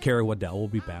Donnelly. Carrie Waddell will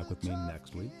be back with me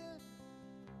next week.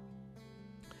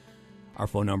 Our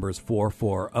phone number is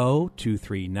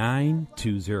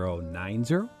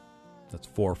 440-239-2090. That's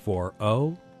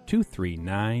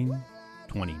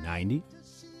 440-239-2090.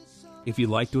 If you'd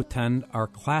like to attend our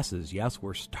classes, yes,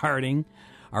 we're starting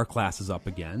our classes up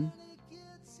again.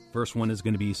 First one is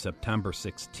going to be September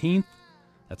 16th.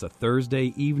 That's a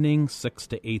Thursday evening, 6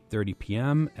 to 8:30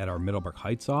 p.m. at our Middleburg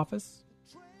Heights office.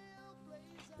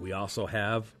 We also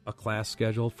have a class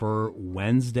scheduled for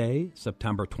Wednesday,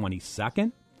 September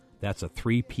 22nd. That's a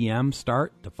 3 p.m.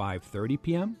 start to 5:30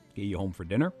 p.m. Get you home for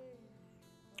dinner.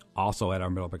 Also at our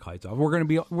Middleburg Heights office.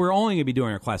 We're only going to be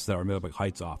doing our classes at our Middleburg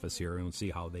Heights office here, and we'll see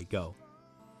how they go.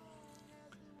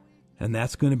 And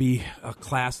that's going to be a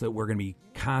class that we're going to be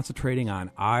concentrating on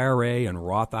IRA and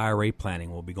Roth IRA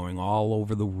planning. We'll be going all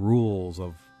over the rules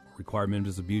of required minimum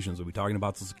distributions. We'll be talking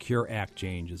about the Secure Act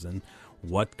changes and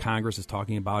what Congress is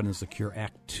talking about in the Secure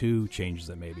Act 2 changes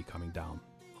that may be coming down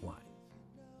the line.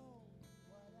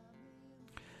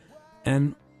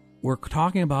 And we're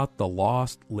talking about the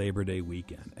lost Labor Day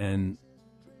weekend. And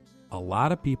a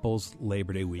lot of people's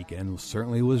Labor Day weekend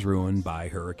certainly was ruined by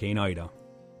Hurricane Ida.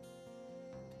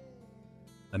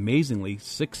 Amazingly,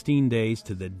 16 days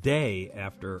to the day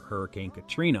after Hurricane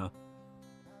Katrina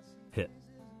hit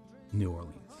New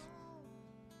Orleans.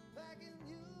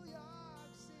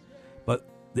 But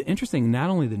the interesting, not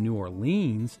only the New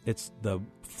Orleans, it's the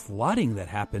flooding that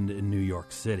happened in New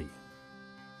York City.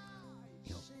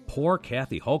 Poor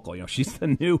Kathy Hochul, she's the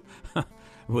new,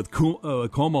 with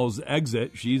Cuomo's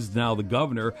exit, she's now the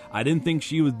governor. I didn't think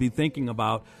she would be thinking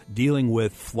about dealing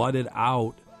with flooded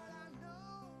out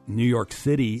New York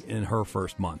City in her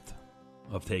first month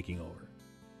of taking over.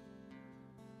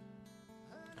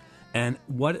 And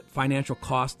what financial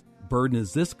cost burden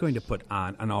is this going to put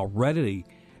on an already,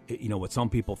 what some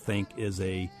people think is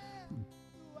a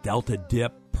Delta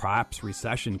dip, perhaps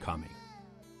recession coming?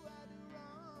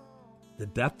 The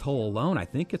death toll alone, I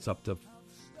think it's up to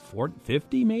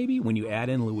 50 maybe when you add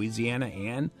in Louisiana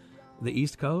and the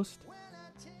East Coast.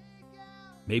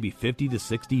 Maybe $50 to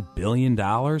 $60 billion.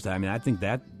 I mean, I think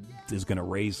that is going to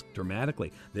raise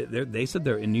dramatically. They said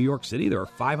they're in New York City, there are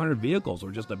 500 vehicles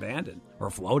were just abandoned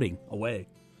or floating away.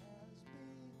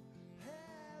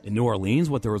 In New Orleans,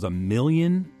 there was 1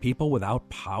 million people without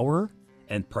power,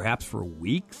 and perhaps for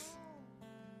weeks.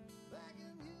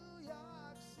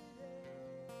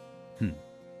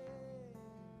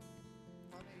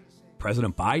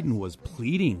 President Biden was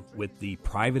pleading with the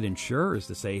private insurers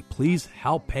to say, please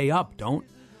help pay up. Don't,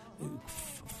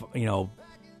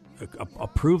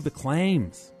 approve the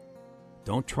claims.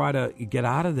 Don't try to get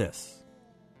out of this.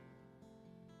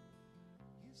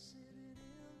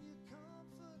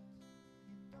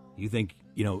 You think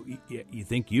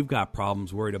you've got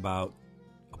problems worried about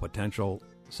a potential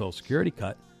Social Security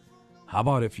cut. How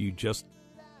about if you just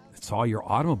saw your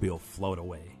automobile float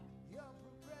away?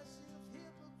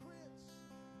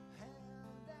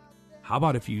 How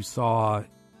about if you saw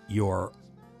your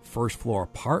first floor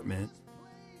apartment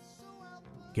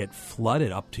get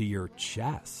flooded up to your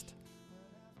chest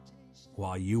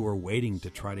while you were waiting to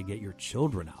try to get your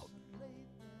children out?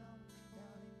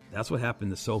 That's what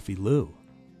happened to Sophie Liu.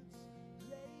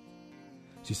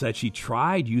 She said she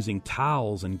tried using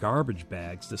towels and garbage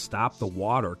bags to stop the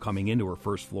water coming into her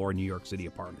first floor New York City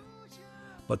apartment.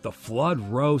 but the flood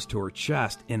rose to her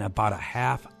chest in about a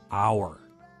half hour.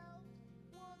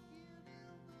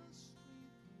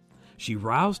 She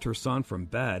roused her son from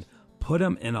bed, put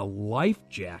him in a life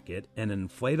jacket and an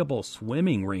inflatable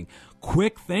swimming ring.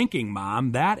 Quick thinking,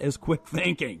 Mom. That is quick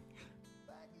thinking.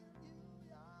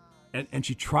 And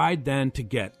she tried then to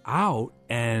get out,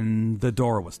 and the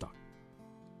door was stuck.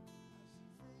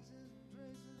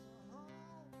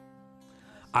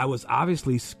 I was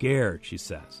obviously scared, she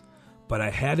says, but I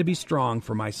had to be strong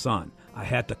for my son. I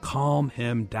had to calm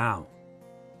him down.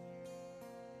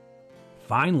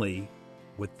 Finally,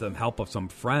 with the help of some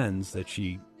friends that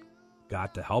she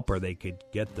got to help her, they could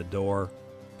get the door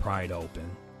pried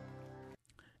open,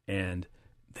 and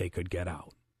they could get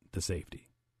out to safety.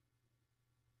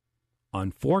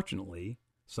 Unfortunately,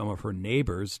 some of her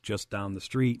neighbors just down the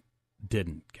street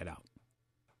didn't get out.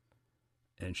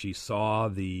 And she saw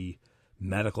the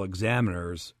medical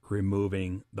examiners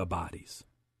removing the bodies.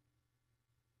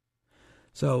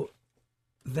 So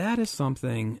that is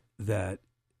something that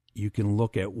you can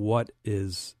look at what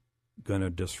is going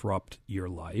to disrupt your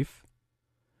life.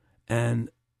 And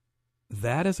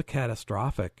that is a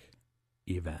catastrophic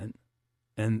event.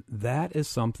 And that is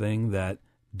something that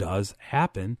does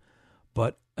happen.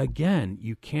 But again,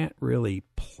 you can't really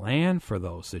plan for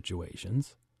those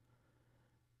situations.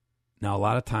 Now, a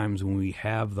lot of times when we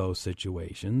have those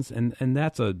situations, and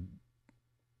that's a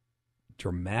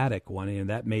dramatic one, and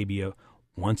that may be a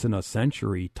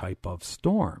once-in-a-century type of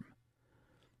storm.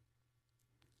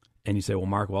 And you say, well,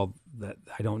 Mark,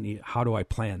 how do I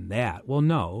plan that? Well,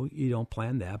 no, you don't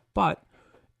plan that. But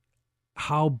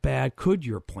how bad could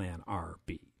your plan R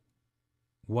be?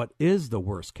 What is the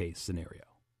worst-case scenario?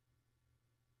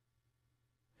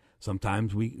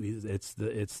 Sometimes it's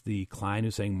the client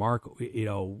who's saying, Mark,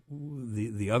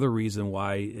 the other reason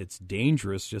why it's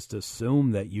dangerous just to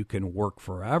assume that you can work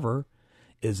forever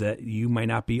is that you might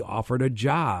not be offered a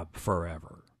job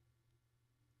forever.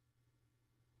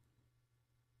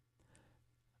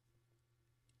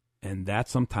 And that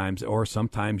sometimes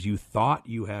you thought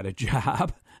you had a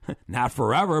job, not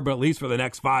forever, but at least for the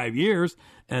next 5 years,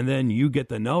 and then you get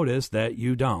the notice that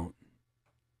you don't.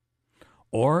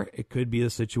 Or it could be a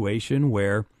situation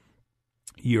where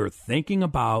you're thinking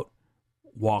about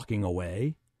walking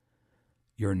away.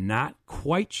 You're not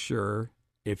quite sure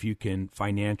if you can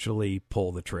financially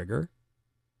pull the trigger.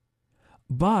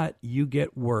 But you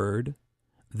get word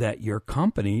that your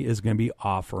company is going to be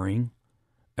offering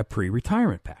a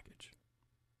pre-retirement package.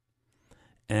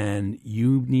 And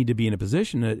you need to be in a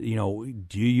position that,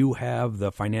 do you have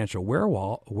the financial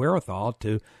wherewithal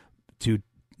to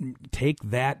take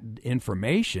that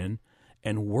information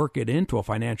and work it into a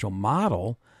financial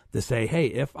model to say, hey,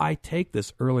 if I take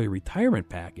this early retirement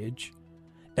package,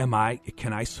 can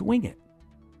I swing it?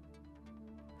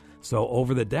 So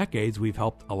over the decades, we've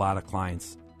helped a lot of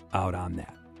clients out on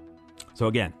that. So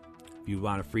again, if you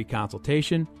want a free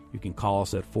consultation, you can call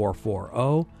us at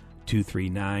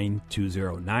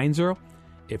 440-239-2090.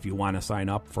 If you want to sign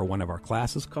up for one of our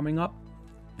classes coming up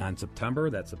on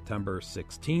September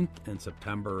 16th and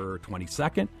September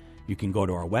 22nd, you can go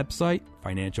to our website,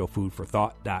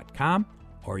 financialfoodforthought.com,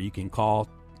 or you can call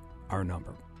our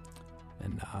number.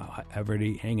 And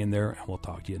everybody hang in there, and we'll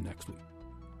talk to you next week.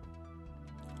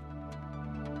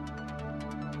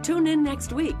 Tune in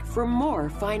next week for more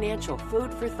financial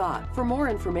food for thought. For more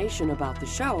information about the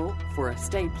show, for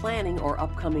estate planning or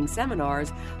upcoming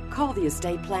seminars, call the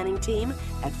estate planning team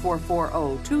at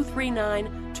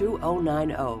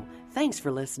 440-239-2090. Thanks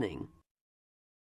for listening.